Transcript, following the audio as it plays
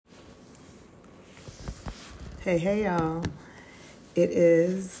Hey, y'all. It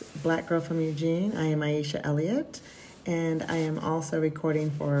is Black Girl from Eugene. I am Aisha Elliott, and I am also recording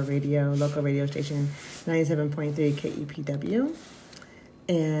for a local radio station, 97.3 KEPW,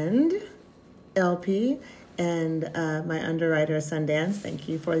 and LP, and my underwriter, Sundance. Thank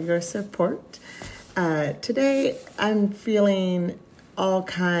you for your support. Today, I'm feeling all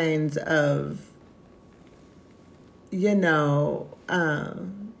kinds of,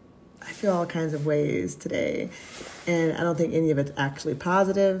 I feel all kinds of ways today, and I don't think any of it's actually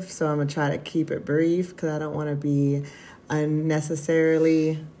positive, so I'm going to try to keep it brief because I don't want to be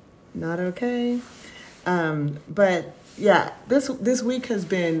unnecessarily not okay. But yeah, this week has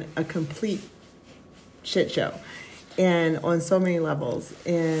been a complete shit show, and on so many levels,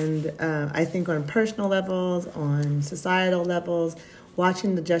 and I think on personal levels, on societal levels,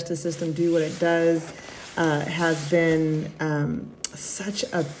 watching the justice system do what it does has been such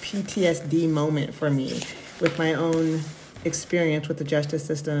a PTSD moment for me with my own experience with the justice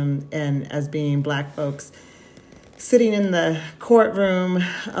system and as being Black folks sitting in the courtroom,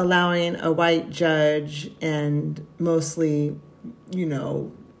 allowing a white judge and mostly,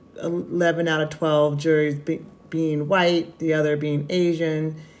 11 out of 12 juries being white, the other being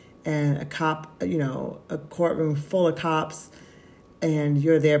Asian, and a cop, a courtroom full of cops, and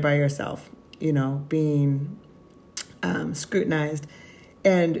you're there by yourself, being scrutinized.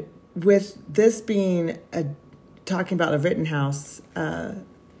 And with this being talking about a Rittenhouse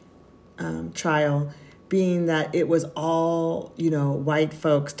trial, being that it was all, white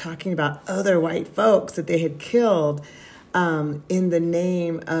folks talking about other white folks that they had killed in the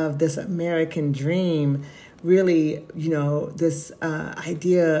name of this American dream, really, this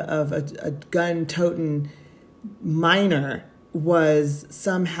idea of a gun-toting minor was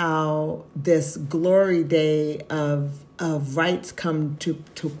somehow this glory day of rights come to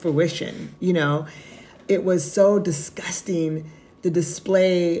fruition. It was so disgusting. The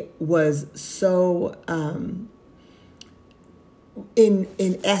display was so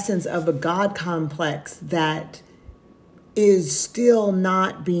in essence of a God complex that is still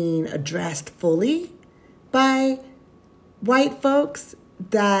not being addressed fully by white folks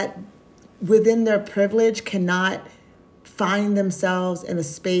that within their privilege cannot find themselves in a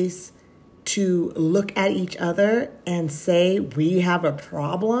space to look at each other and say, we have a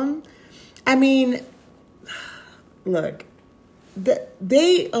problem. I mean, look,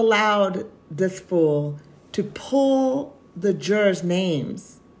 they allowed this fool to pull the jurors'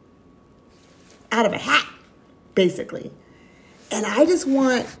 names out of a hat, basically. And I just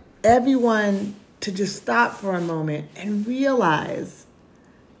want everyone to just stop for a moment and realize,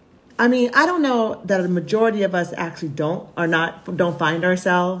 I don't know that a majority of us actually don't find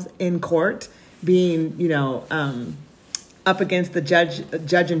ourselves in court being, up against the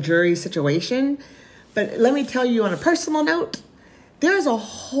judge and jury situation. But let me tell you on a personal note, there's a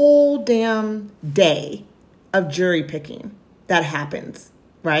whole damn day of jury picking that happens,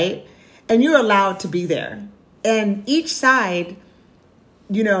 right? And you're allowed to be there. And each side,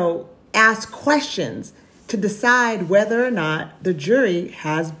 asks questions to decide whether or not the jury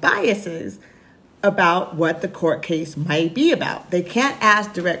has biases about what the court case might be about. They can't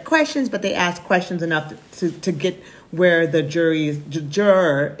ask direct questions, but they ask questions enough to get where the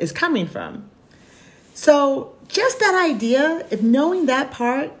juror is coming from. So just that idea of knowing that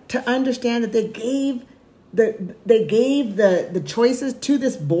part, to understand that they gave the choices to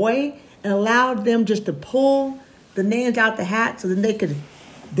this boy and allowed them just to pull the names out the hat so then they could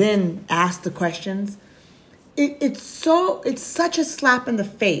then ask the questions. It's such a slap in the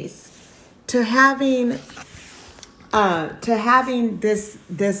face to having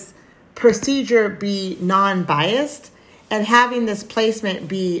this procedure be non-biased and having this placement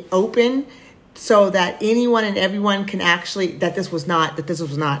be open so that anyone and everyone can actually, that this was not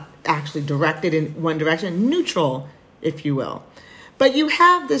actually directed in one direction, neutral, if you will. But you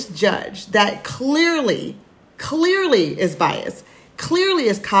have this judge that clearly is biased, clearly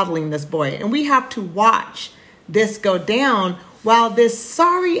is coddling this boy, and we have to watch this go down while this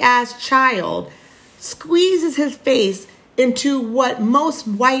sorry-ass child squeezes his face into what most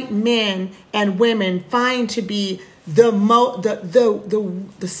white men and women find to be the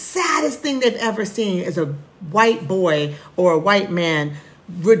saddest thing they've ever seen is a white boy or a white man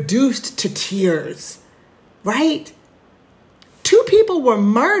reduced to tears, right? 2 people were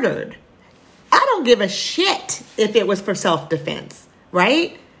murdered. I don't give a shit if it was for self-defense,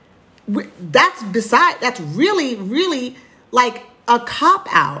 right? That's really, really like a cop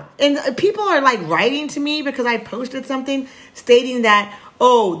out. And people are like writing to me because I posted something stating that,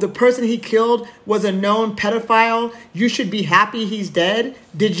 oh, the person he killed was a known pedophile. You should be happy he's dead.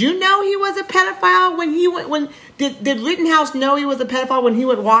 Did you know he was a pedophile did Rittenhouse know he was a pedophile when he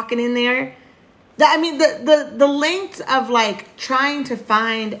went walking in there? The lengths of like trying to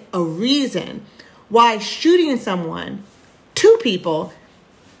find a reason why shooting someone, 2 people,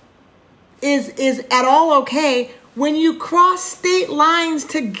 is at all okay when you cross state lines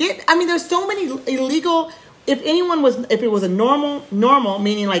to get, there's so many illegal, if it was a normal,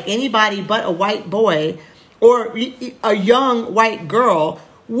 meaning like anybody but a white boy or a young white girl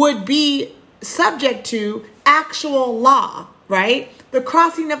would be subject to actual law, right? The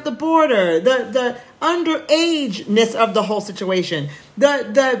crossing of the border, the underageness of the whole situation,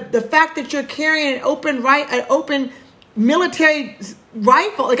 the fact that you're carrying an open military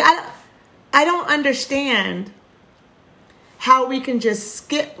rifle. Like I don't understand how we can just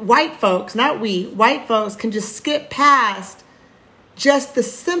skip, white folks can just skip past just the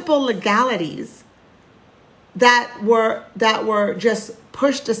simple legalities that were just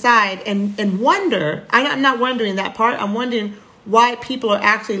pushed aside and wonder. I'm not wondering that part. I'm wondering why people are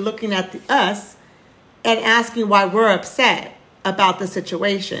actually looking at us and asking why we're upset about the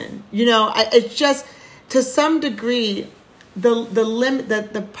situation. It's just, to some degree,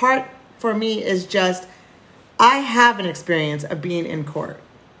 the part for me is just, I have an experience of being in court,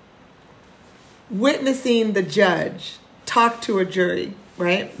 witnessing the judge talk to a jury,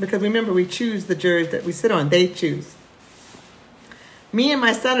 right? Because remember, we choose the juries that we sit on. They choose. Me and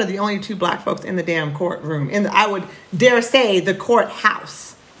my son are the only 2 black folks in the damn courtroom. I would dare say the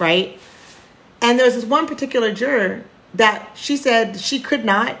courthouse, right? And there's this one particular juror that she said she could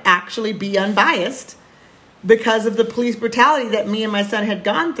not actually be unbiased because of the police brutality that me and my son had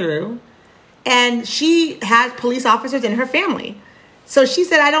gone through. And she had police officers in her family. So she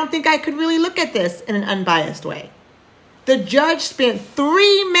said, I don't think I could really look at this in an unbiased way. The judge spent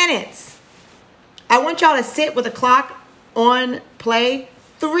 3 minutes. I want y'all to sit with a clock on play.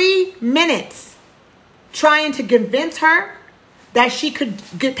 3 minutes trying to convince her that she could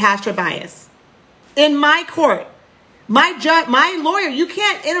get past her bias. In my court, my lawyer, you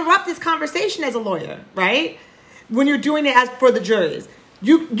can't interrupt this conversation as a lawyer, right? When you're doing it as for the juries.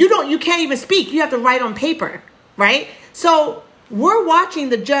 You can't even speak. You have to write on paper, right? So we're watching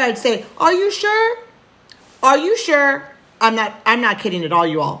the judge say, "Are you sure? Are you sure?" I'm not kidding at all,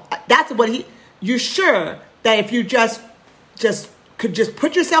 you all. That's what you're sure that if you just could just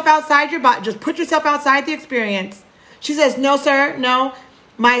put yourself outside your body, just put yourself outside the experience. She says, "No, sir, no.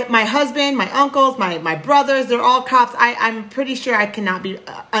 My husband, my uncles, my brothers, they're all cops. I'm pretty sure I cannot be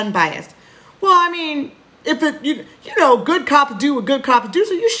unbiased." Well, if good cops do what good cops do,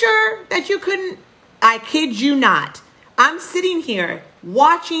 so you sure that you couldn't? I kid you not. I'm sitting here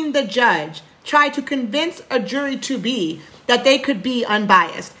watching the judge try to convince a jury to be that they could be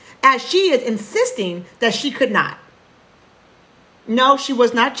unbiased, as she is insisting that she could not. No, she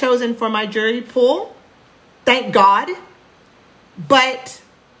was not chosen for my jury pool. Thank God. But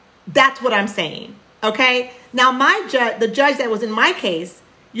that's what I'm saying. Okay? Now, the judge that was in my case,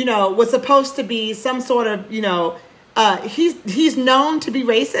 was supposed to be some sort of, he's known to be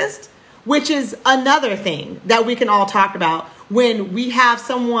racist, which is another thing that we can all talk about when we have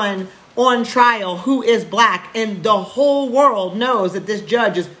someone on trial who is black and the whole world knows that this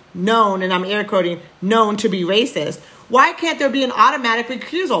judge is known, and I'm air quoting, known to be racist. Why can't there be an automatic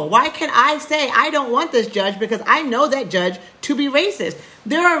recusal? Why can't I say I don't want this judge because I know that judge to be racist?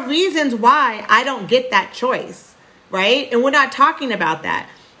 There are reasons why I don't get that choice, right? And we're not talking about that.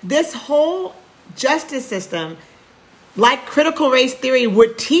 This whole justice system, like critical race theory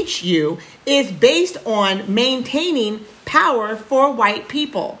would teach you, is based on maintaining power for white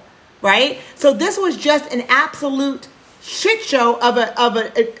people, right? So this was just an absolute shit show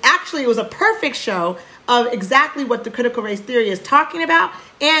actually it was a perfect show of exactly what the critical race theory is talking about,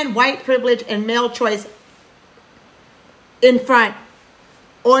 and white privilege and male choice in front,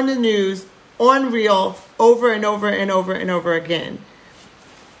 on the news, on Reel, over and over and over and over again.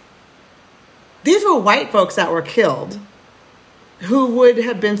 These were white folks that were killed who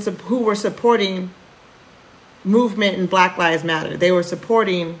were supporting movement in Black Lives Matter. They were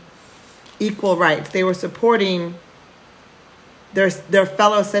supporting equal rights. They were supporting their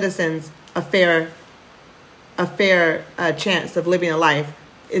fellow citizens a fair chance of living a life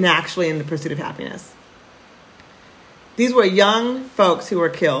in the pursuit of happiness. These were young folks who were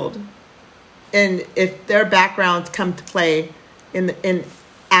killed, and if their backgrounds come to play in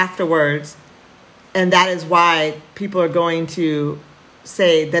afterwards, and that is why people are going to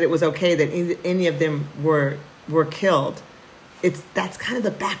say that it was okay that any of them were killed. That's kind of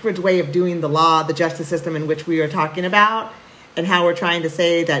the backwards way of doing the law, the justice system in which we are talking about. and how we're trying to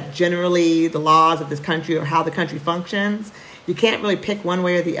say that generally the laws of this country or how the country functions, you can't really pick one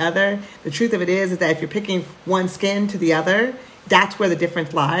way or the other. The truth of it is that if you're picking one skin to the other, that's where the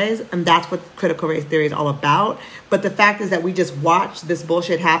difference lies, and that's what critical race theory is all about. But the fact is that we just watched this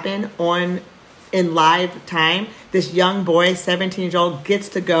bullshit happen in live time. This young boy, 17-year-old, gets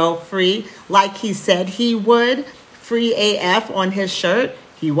to go free like he said he would, free AF on his shirt.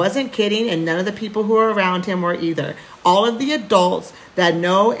 He wasn't kidding, and none of the people who were around him were either. All of the adults that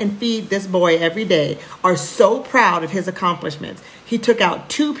know and feed this boy every day are so proud of his accomplishments. He took out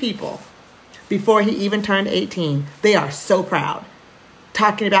 2 people before he even turned 18. They are so proud.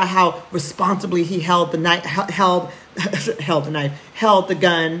 Talking about how responsibly he held the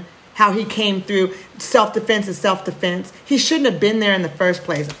gun, how he came through. Self-defense is self-defense. He shouldn't have been there in the first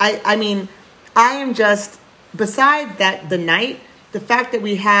place. I mean, I am just, besides that, the fact that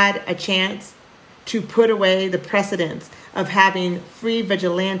we had a chance to put away the precedents of having free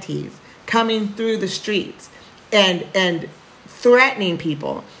vigilantes coming through the streets and threatening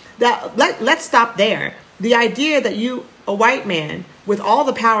people. Let's stop there. The idea that you, a white man with all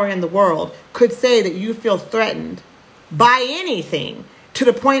the power in the world, could say that you feel threatened by anything to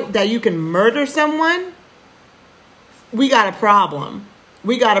the point that you can murder someone, we got a problem.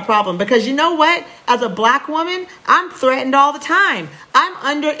 We got a problem, because you know what? As a black woman, I'm threatened all the time. I'm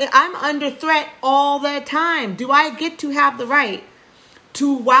under threat all the time. Do I get to have the right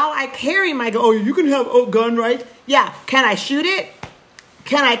to, while I carry my gun, you can have gun rights? Yeah. Can I shoot it?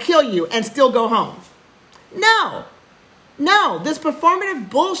 Can I kill you and still go home? No. This performative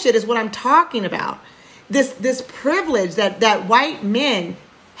bullshit is what I'm talking about. This privilege that white men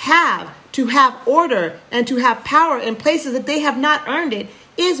have to have order and to have power in places that they have not earned it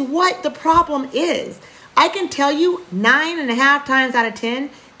is what the problem is. I can tell you 9.5 times out of 10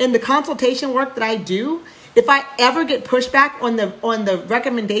 in the consultation work that I do, if I ever get pushback on the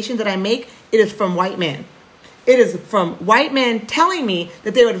recommendations that I make, it is from white men. It is from white men telling me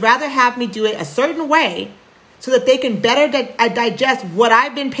that they would rather have me do it a certain way so that they can better digest what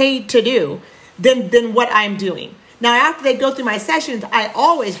I've been paid to do than what I'm doing. Now, after they go through my sessions, I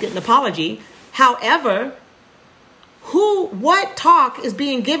always get an apology. However, what talk is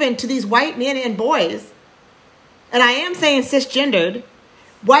being given to these white men and boys, and I am saying cisgendered,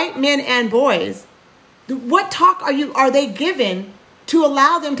 white men and boys, what talk are they given to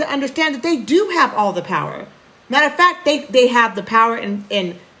allow them to understand that they do have all the power? Matter of fact, they have the power in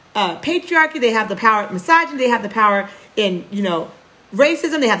patriarchy, they have the power in misogyny, they have the power in,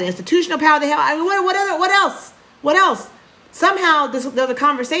 racism, they have the institutional power, they have, what else? What else? Somehow there's a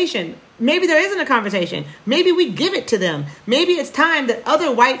conversation. Maybe there isn't a conversation. Maybe we give it to them. Maybe it's time that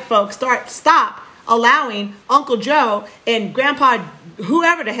other white folks stop allowing Uncle Joe and Grandpa,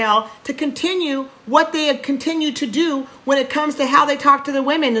 whoever the hell, to continue what they have continued to do when it comes to how they talk to the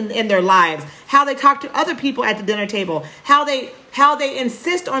women in their lives, how they talk to other people at the dinner table, how they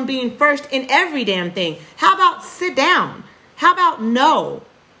insist on being first in every damn thing. How about sit down? How about no?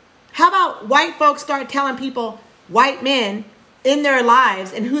 How about white folks start telling people, white men in their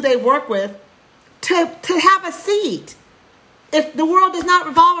lives and who they work with, to have a seat? If the world does not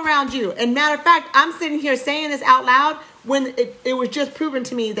revolve around you. And matter of fact, I'm sitting here saying this out loud when it was just proven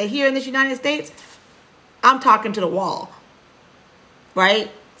to me that here in this United States, I'm talking to the wall. Right?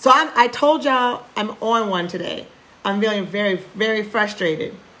 So I told y'all I'm on one today. I'm feeling very, very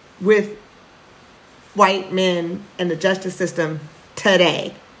frustrated with white men and the justice system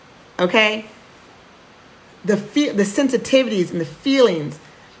today. Okay? The sensitivities and the feelings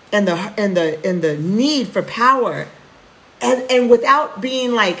and the need for power, and without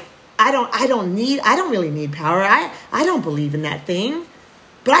being like, I don't really need power. I don't believe in that thing,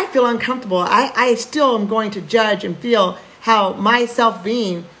 but I feel uncomfortable. I still am going to judge and feel how my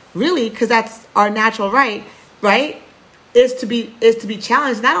self-being, really, because that's our natural right, is to be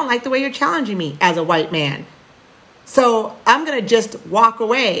challenged. And I don't like the way you're challenging me as a white man. So I'm going to just walk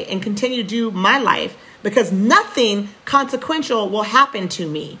away and continue to do my life, because nothing consequential will happen to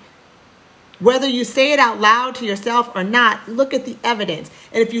me. Whether you say it out loud to yourself or not, look at the evidence.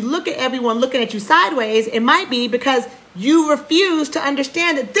 And if you look at everyone looking at you sideways, it might be because you refuse to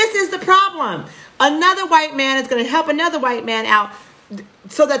understand that this is the problem. Another white man is going to help another white man out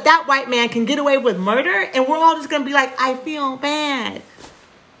so that white man can get away with murder. And we're all just going to be like, I feel bad.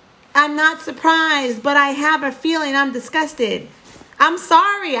 I'm not surprised, but I have a feeling I'm disgusted. I'm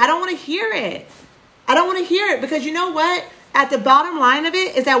sorry. I don't want to hear it. I don't want to hear it, because you know what? At the bottom line of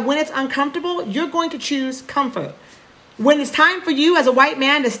it is that when it's uncomfortable, you're going to choose comfort. When it's time for you as a white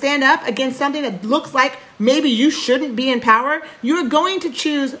man to stand up against something that looks like maybe you shouldn't be in power, you're going to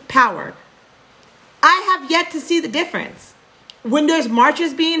choose power. I have yet to see the difference. When there's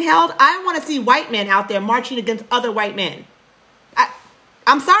marches being held, I want to see white men out there marching against other white men.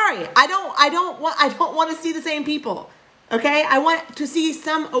 I'm sorry. I don't want to see the same people. Okay? I want to see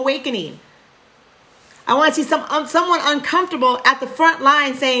some awakening. I want to see someone uncomfortable at the front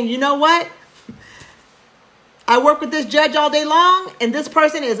line saying, you know what? I work with this judge all day long, and this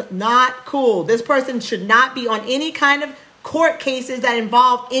person is not cool. This person should not be on any kind of court cases that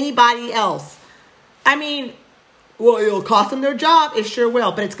involve anybody else. I mean, well, it'll cost them their job. It sure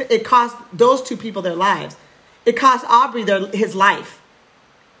will. But it cost those two people their lives. It cost Aubrey his life.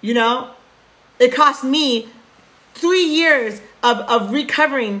 You know? It cost me 3 years of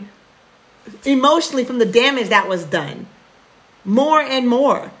recovering emotionally from the damage that was done. More and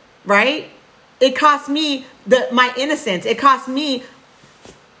more. Right? It cost me my innocence. It cost me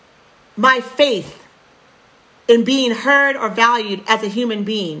my faith in being heard or valued as a human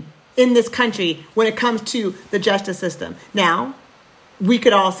being in this country when it comes to the justice system. Now, we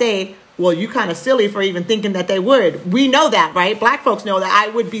could all say, well, you kind of silly for even thinking that they would. We know that, right? Black folks know that I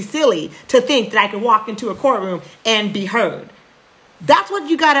would be silly to think that I could walk into a courtroom and be heard. That's what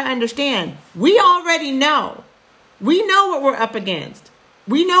you got to understand. We already know. We know what we're up against.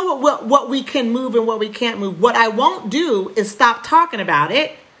 We know what we can move and what we can't move. What I won't do is stop talking about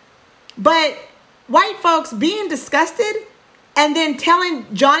it. But white folks being disgusted and then telling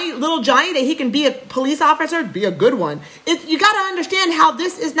little Johnny that he can be a police officer, be a good one. You got to understand how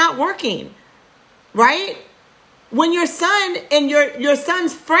this is not working, right? When your son and your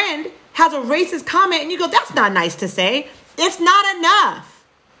son's friend has a racist comment and you go, that's not nice to say. It's not enough.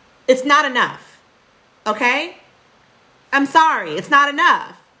 It's not enough. Okay? I'm sorry. It's not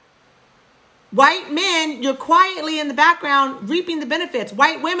enough. White men, you're quietly in the background reaping the benefits.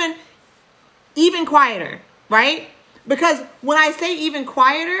 White women, even quieter, right? Because when I say even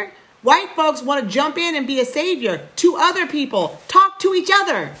quieter, white folks want to jump in and be a savior to other people. Talk to each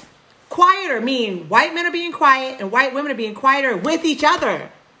other. Quieter meaning white men are being quiet and white women are being quieter with each other.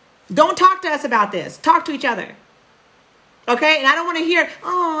 Don't talk to us about this. Talk to each other. Okay? And I don't want to hear,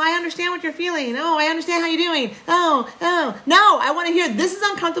 oh, I understand what you're feeling. Oh, I understand how you're doing. Oh. No, I want to hear, this is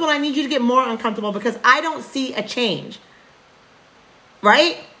uncomfortable. I need you to get more uncomfortable because I don't see a change.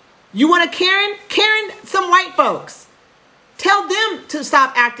 Right? You want to Karen some white folks. Tell them to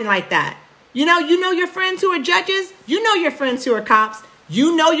stop acting like that. You know your friends who are judges. You know your friends who are cops.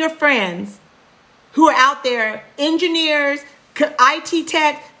 You know your friends who are out there, engineers, IT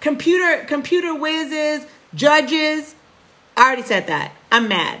tech, computer whizzes, judges. I already said that. I'm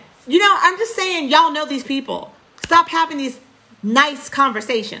mad. I'm just saying y'all know these people. Stop having these nice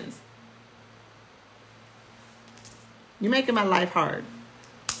conversations. You're making my life hard.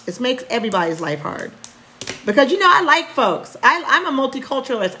 This makes everybody's life hard. Because, I like folks. I'm a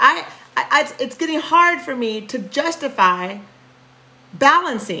multiculturalist. It's getting hard for me to justify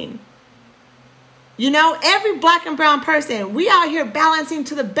balancing. Every black and brown person, we out here balancing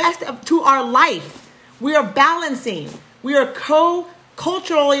to the best to our life. We are balancing. We are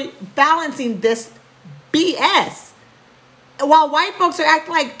culturally balancing this BS. While white folks are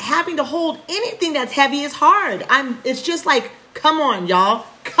acting like having to hold anything that's heavy is hard. It's just like, come on, y'all.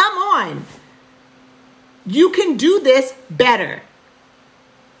 Come on. You can do this better.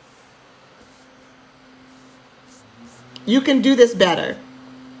 You can do this better.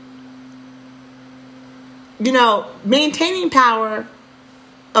 Maintaining power.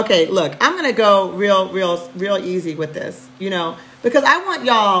 Okay, look, I'm going to go real easy with this, because I want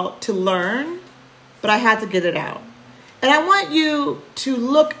y'all to learn, but I had to get it out. And I want you to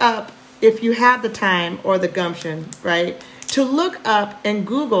look up, if you have the time or the gumption, right, to look up and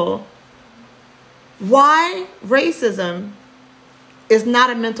Google why racism is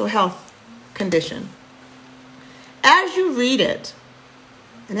not a mental health condition. As you read it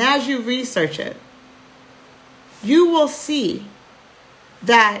and as you research it, you will see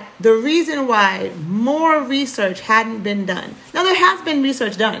that the reason why more research hadn't been done. Now, there has been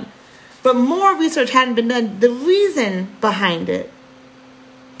research done, but more research hadn't been done. The reason behind it,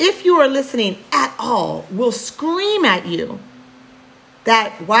 if you are listening at all, will scream at you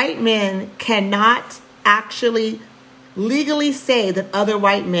that white men cannot actually legally say that other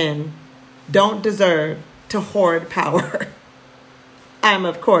white men don't deserve to hoard power. I'm,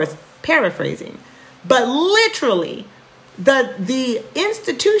 of course, paraphrasing. But literally, the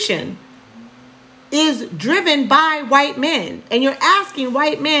institution is driven by white men. And you're asking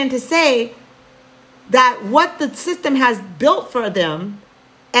white men to say that what the system has built for them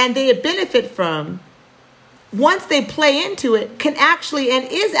and they benefit from, once they play into it, can actually and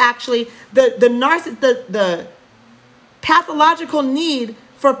is actually the pathological need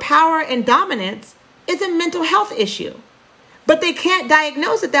for power and dominance is a mental health issue. But they can't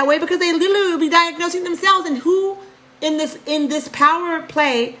diagnose it that way because they literally will be diagnosing themselves. And who in this power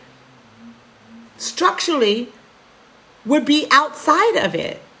play structurally would be outside of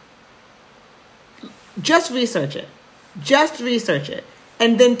it? Just research it. Just research it.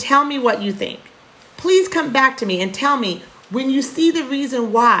 And then tell me what you think. Please come back to me and tell me when you see the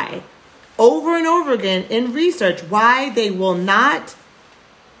reason why, over and over again in research, why they will not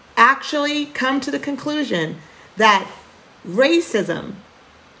actually come to the conclusion that racism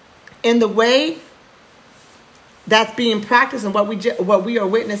in the way that's being practiced and what we are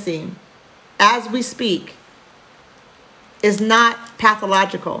witnessing as we speak is not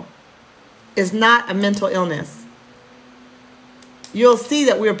pathological, is not a mental illness. You'll see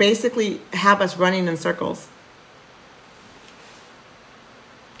that we're basically have us running in circles.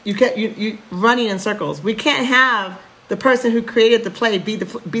 You running in circles. We can't have the person who created the play be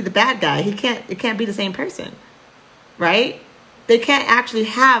the bad guy. It can't be the same person, right? They can't actually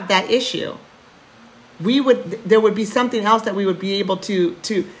have that issue. There would be something else that we would be able to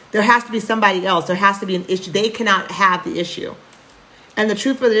there has to be somebody else. There has to be an issue. They cannot have the issue. And the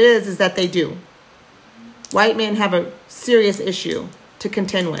truth of it is that they do. White men have a serious issue to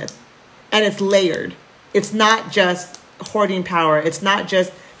contend with. And it's layered. It's not just hoarding power. It's not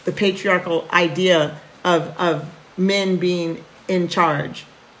just the patriarchal idea of men being in charge,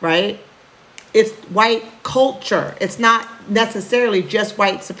 right? It's white culture. It's not necessarily just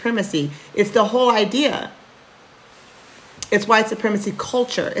white supremacy. It's the whole idea. It's white supremacy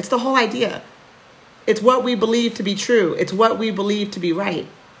culture. It's the whole idea. It's what we believe to be true. It's what we believe to be right.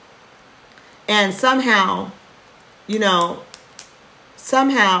 And somehow,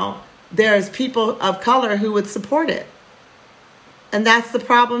 there's people of color who would support it. And that's the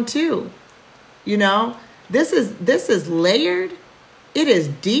problem too. This is layered. It is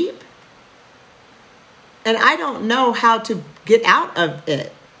deep. And I don't know how to get out of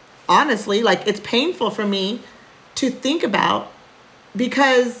it. Honestly, it's painful for me to think about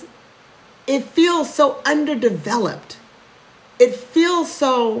because it feels so underdeveloped. It feels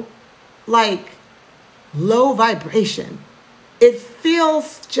so low vibration. It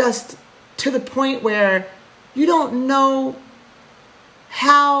feels just to the point where you don't know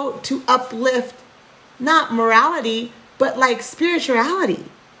how to uplift not morality, but spirituality.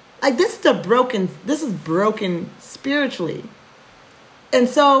 This is broken spiritually. And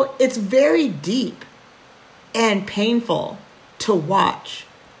so it's very deep and painful to watch.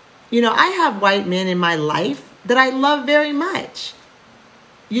 I have white men in my life that I love very much.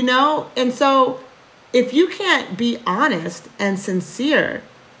 And so if you can't be honest and sincere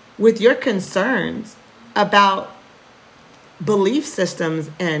with your concerns about belief systems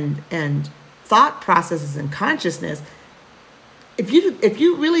and thought processes and consciousness, if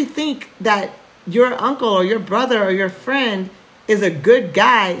you really think that your uncle or your brother or your friend is a good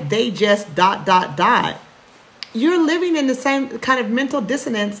guy, they just ... You're living in the same kind of mental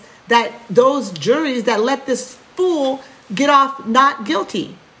dissonance that those juries that let this fool get off not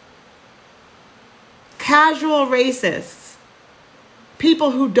guilty. Casual racists,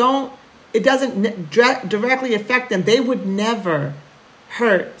 people who it doesn't directly affect them. They would never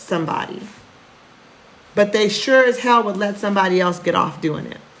hurt somebody. But they sure as hell would let somebody else get off doing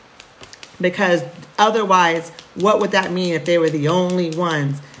it. Because otherwise, what would that mean if they were the only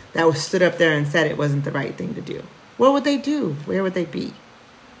ones that stood up there and said it wasn't the right thing to do? What would they do? Where would they be?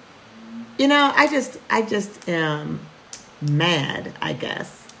 I just am mad, I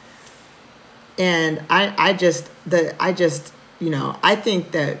guess. And I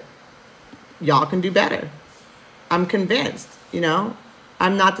think that y'all can do better. I'm convinced,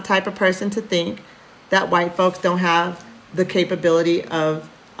 I'm not the type of person to think that white folks don't have the capability of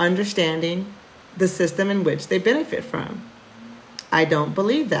understanding the system in which they benefit from. I don't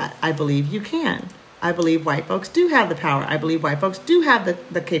believe that. I believe you can. I believe white folks do have the power. I believe white folks do have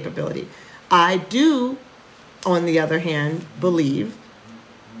the capability. I do, on the other hand, believe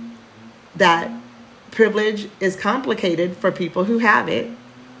that privilege is complicated for people who have it,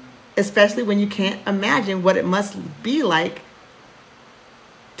 especially when you can't imagine what it must be like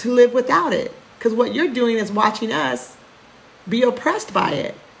to live without it. Because what you're doing is watching us be oppressed by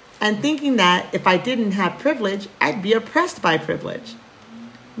it and thinking that if I didn't have privilege, I'd be oppressed by privilege.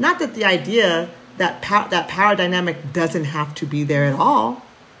 Not that the idea that that power dynamic doesn't have to be there at all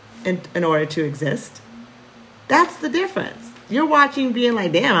in order to exist. That's the difference. You're watching being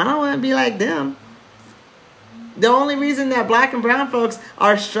like, damn, I don't want to be like them. The only reason that black and brown folks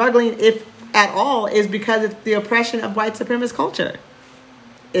are struggling, if at all, is because it's the oppression of white supremacist culture.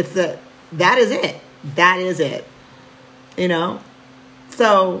 That is it. That is it.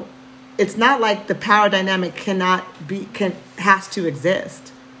 So it's not like the power dynamic can has to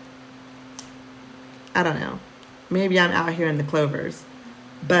exist. I don't know. Maybe I'm out here in the clovers.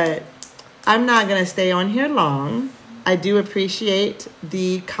 But I'm not going to stay on here long. I do appreciate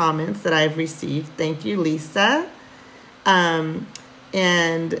the comments that I've received. Thank you, Lisa. And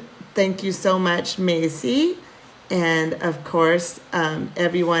thank you so much, Macy. And of course,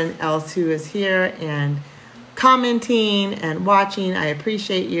 everyone else who is here and commenting and watching, I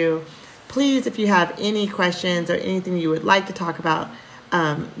appreciate you. Please, if you have any questions or anything you would like to talk about,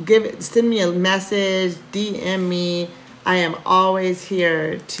 send me a message, DM me. I am always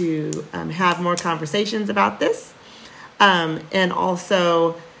here to have more conversations about this. And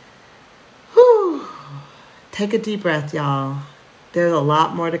also, take a deep breath, y'all. There's a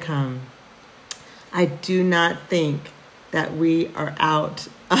lot more to come. I do not think that we are out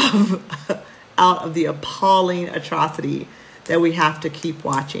of the appalling atrocity that we have to keep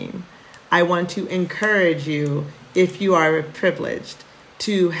watching. I want to encourage you, if you are privileged,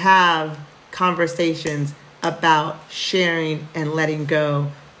 to have conversations about sharing and letting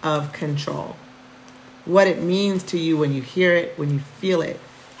go of control. What it means to you when you hear it, when you feel it.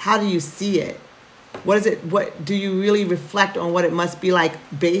 How do you see it? What is it? What do you really reflect on what it must be like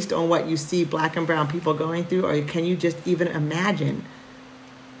based on what you see Black and brown people going through? Or can you just even imagine?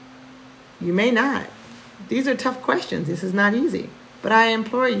 You may not. These are tough questions. This is not easy. But I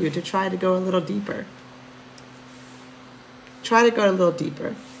implore you to try to go a little deeper. Try to go a little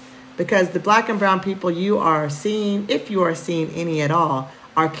deeper. Because the Black and brown people you are seeing, if you are seeing any at all,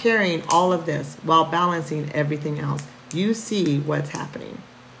 are carrying all of this while balancing everything else. You see what's happening.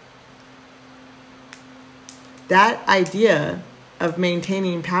 That idea of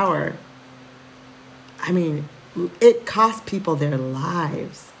maintaining power, I mean, it costs people their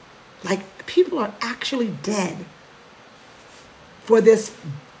lives. Like, people are actually dead for this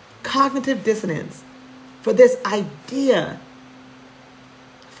cognitive dissonance, for this idea,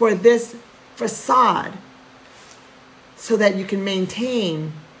 for this facade, so that you can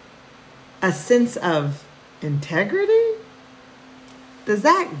maintain a sense of integrity? Does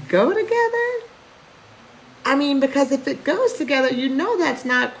that go together? I mean, because if it goes together, you know that's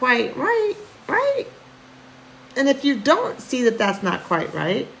not quite right, right? And if you don't see that that's not quite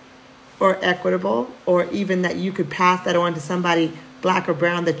right or equitable, or even that you could pass that on to somebody Black or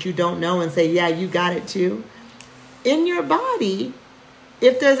brown that you don't know and say, yeah, you got it too. In your body,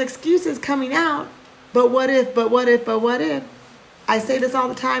 if there's excuses coming out, but what if, I say this all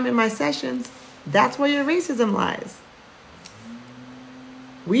the time in my sessions, that's where your racism lies.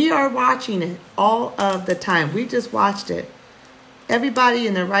 We are watching it all of the time. We just watched it. Everybody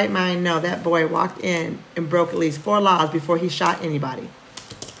in their right mind know that boy walked in and broke at least 4 laws before he shot anybody.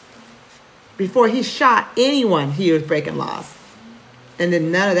 Before he shot anyone, he was breaking laws. And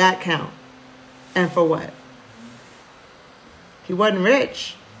then none of that count. And for what? He wasn't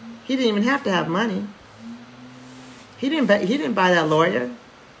rich. He didn't even have to have money. He didn't buy that lawyer.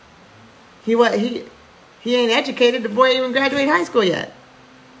 He ain't educated. The boy ain't even graduated high school yet.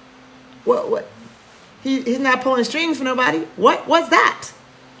 What? He's not pulling strings for nobody. What was that?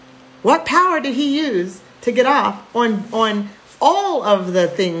 What power did he use to get off on all of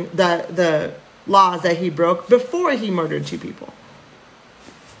the laws that he broke before he murdered 2 people?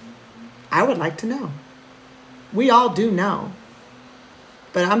 I would like to know. We all do know.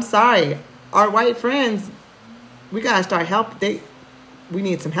 But I'm sorry, our white friends, we gotta start help. We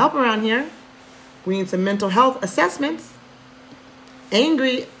need some help around here. We need some mental health assessments.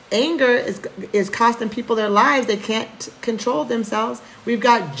 Anger is costing people their lives. They can't control themselves. We've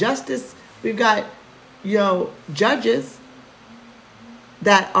got justice. We've got, judges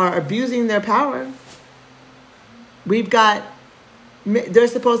that are abusing their power. We've got, they're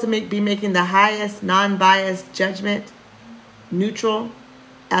supposed to be making the highest non-biased judgment, neutral,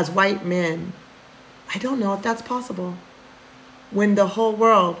 as white men. I don't know if that's possible when the whole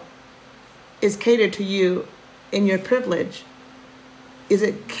world is catered to you in your privilege.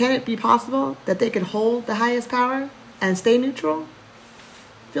 Can it be possible that they can hold the highest power and stay neutral?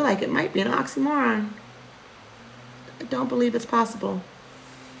 I feel like it might be an oxymoron. I don't believe it's possible.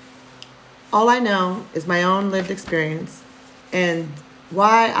 All I know is my own lived experience, and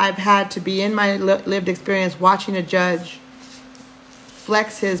why I've had to be in my lived experience watching a judge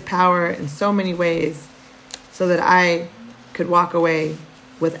flex his power in so many ways so that I could walk away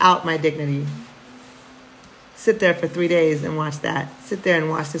without my dignity. Sit there for 3 days and watch that. Sit there and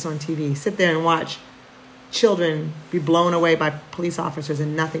watch this on TV. Sit there and watch children be blown away by police officers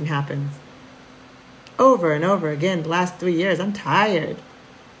and nothing happens. Over and over again, the last 3 years, I'm tired.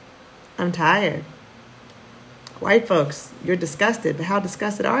 White folks, you're disgusted, but how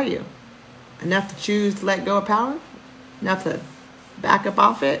disgusted are you? Enough to choose to let go of power? Now to back up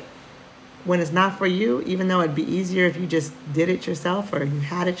off it when it's not for you, even though it'd be easier if you just did it yourself or you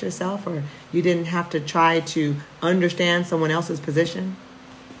had it yourself or you didn't have to try to understand someone else's position.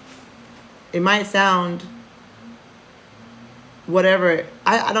 It might sound whatever,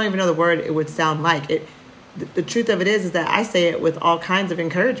 I don't even know the word it would sound like. The truth of it is that I say it with all kinds of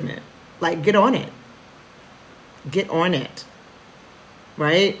encouragement. Like, get on it. Get on it.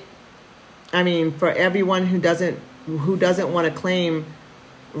 Right? I mean, for everyone who doesn't want to claim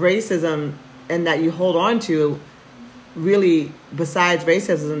racism and that you hold on to, really, besides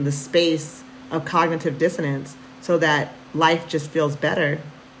racism, the space of cognitive dissonance so that life just feels better,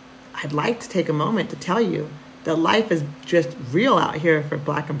 I'd like to take a moment to tell you that life is just real out here for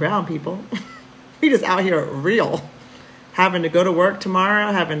Black and brown people. We just out here real. Having to go to work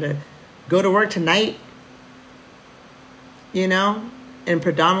tomorrow, having to go to work tonight, you know, in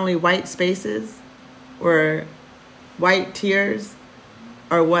predominantly white spaces where white tears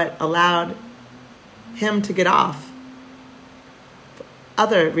are what allowed him to get off. For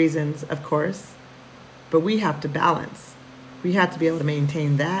other reasons, of course, but we have to balance. We have to be able to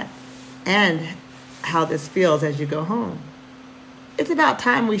maintain that and how this feels as you go home. It's about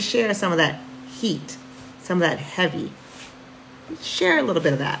time we share some of that heat, some of that heavy. Share a little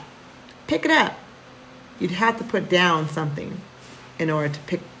bit of that. Pick it up. You'd have to put down something in order to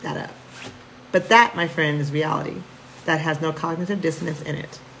pick that up. But that, my friend, is reality. That has no cognitive dissonance in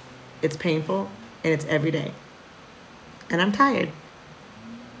it. It's painful and it's every day. And I'm tired.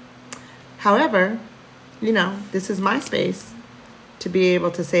 However, you know, this is my space to be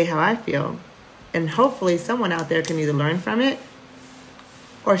able to say how I feel. And hopefully someone out there can either learn from it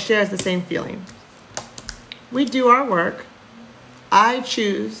or shares the same feeling. We do our work. I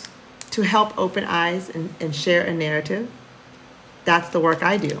choose to help open eyes and share a narrative. That's the work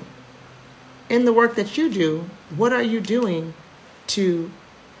I do. In the work that you do, what are you doing to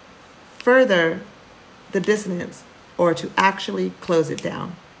further the dissonance or to actually close it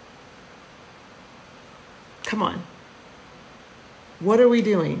down? Come on. What are we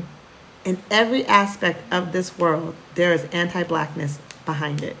doing? In every aspect of this world, there is anti-Blackness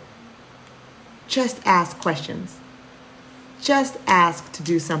behind it. Just ask questions. Just ask to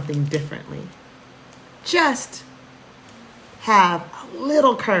do something differently. Just have a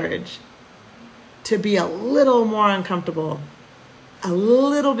little courage to be a little more uncomfortable, a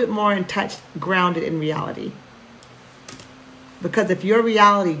little bit more in touch, grounded in reality. Because if your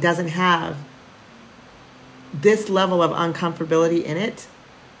reality doesn't have this level of uncomfortability in it,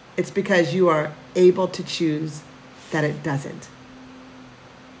 it's because you are able to choose that it doesn't.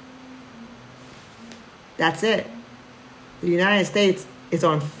 That's it. The United States is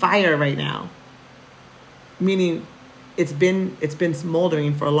on fire right now. Meaning it's been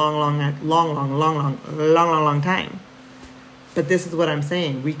smoldering for a long time. But this is what I'm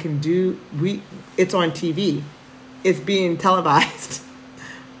saying. It's on TV. It's being televised.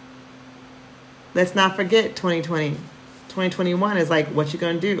 Let's not forget 2020. 2021 is like, what you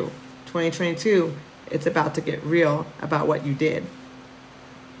gonna do? 2022, it's about to get real about what you did.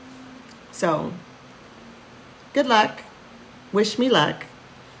 So, good luck. Wish me luck.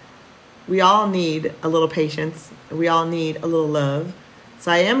 We all need a little patience. We all need a little love.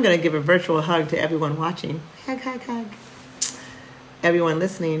 So I am going to give a virtual hug to everyone watching. Hug, hug, hug. Everyone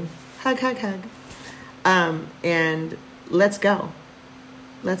listening. Hug, hug, hug. And let's go.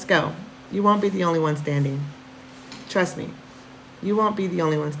 Let's go. You won't be the only one standing. Trust me. You won't be the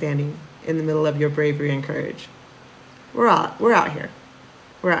only one standing in the middle of your bravery and courage. We're out here.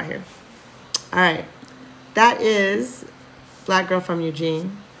 We're out here. All right. That is Black Girl from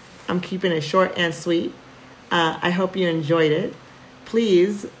Eugene. I'm keeping it short and sweet. I hope you enjoyed it.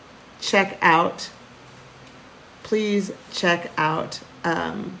 Please check out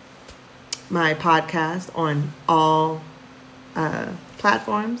my podcast on all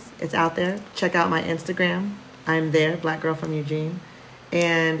platforms. It's out there. Check out my Instagram. I'm there, Black Girl from Eugene.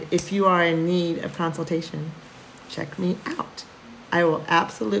 And if you are in need of consultation, check me out. I will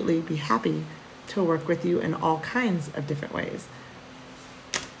absolutely be happy to work with you in all kinds of different ways.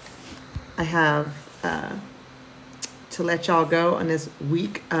 I have to let y'all go on this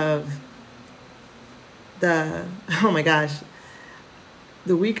week of the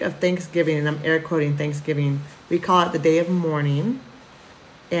week of Thanksgiving, and I'm air quoting Thanksgiving. We call it the day of mourning,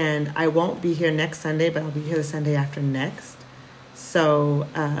 and I won't be here next Sunday, but I'll be here the Sunday after next. So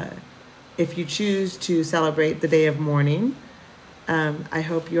if you choose to celebrate the day of mourning, I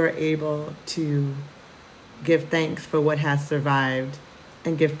hope you're able to give thanks for what has survived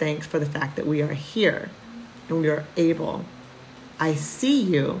and give thanks for the fact that we are here and we are able. I see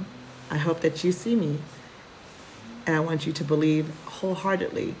you. I hope that you see me. And I want you to believe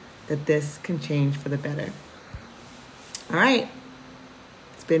wholeheartedly that this can change for the better. All right.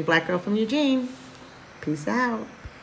 It's been Black Girl from Eugene. Peace out.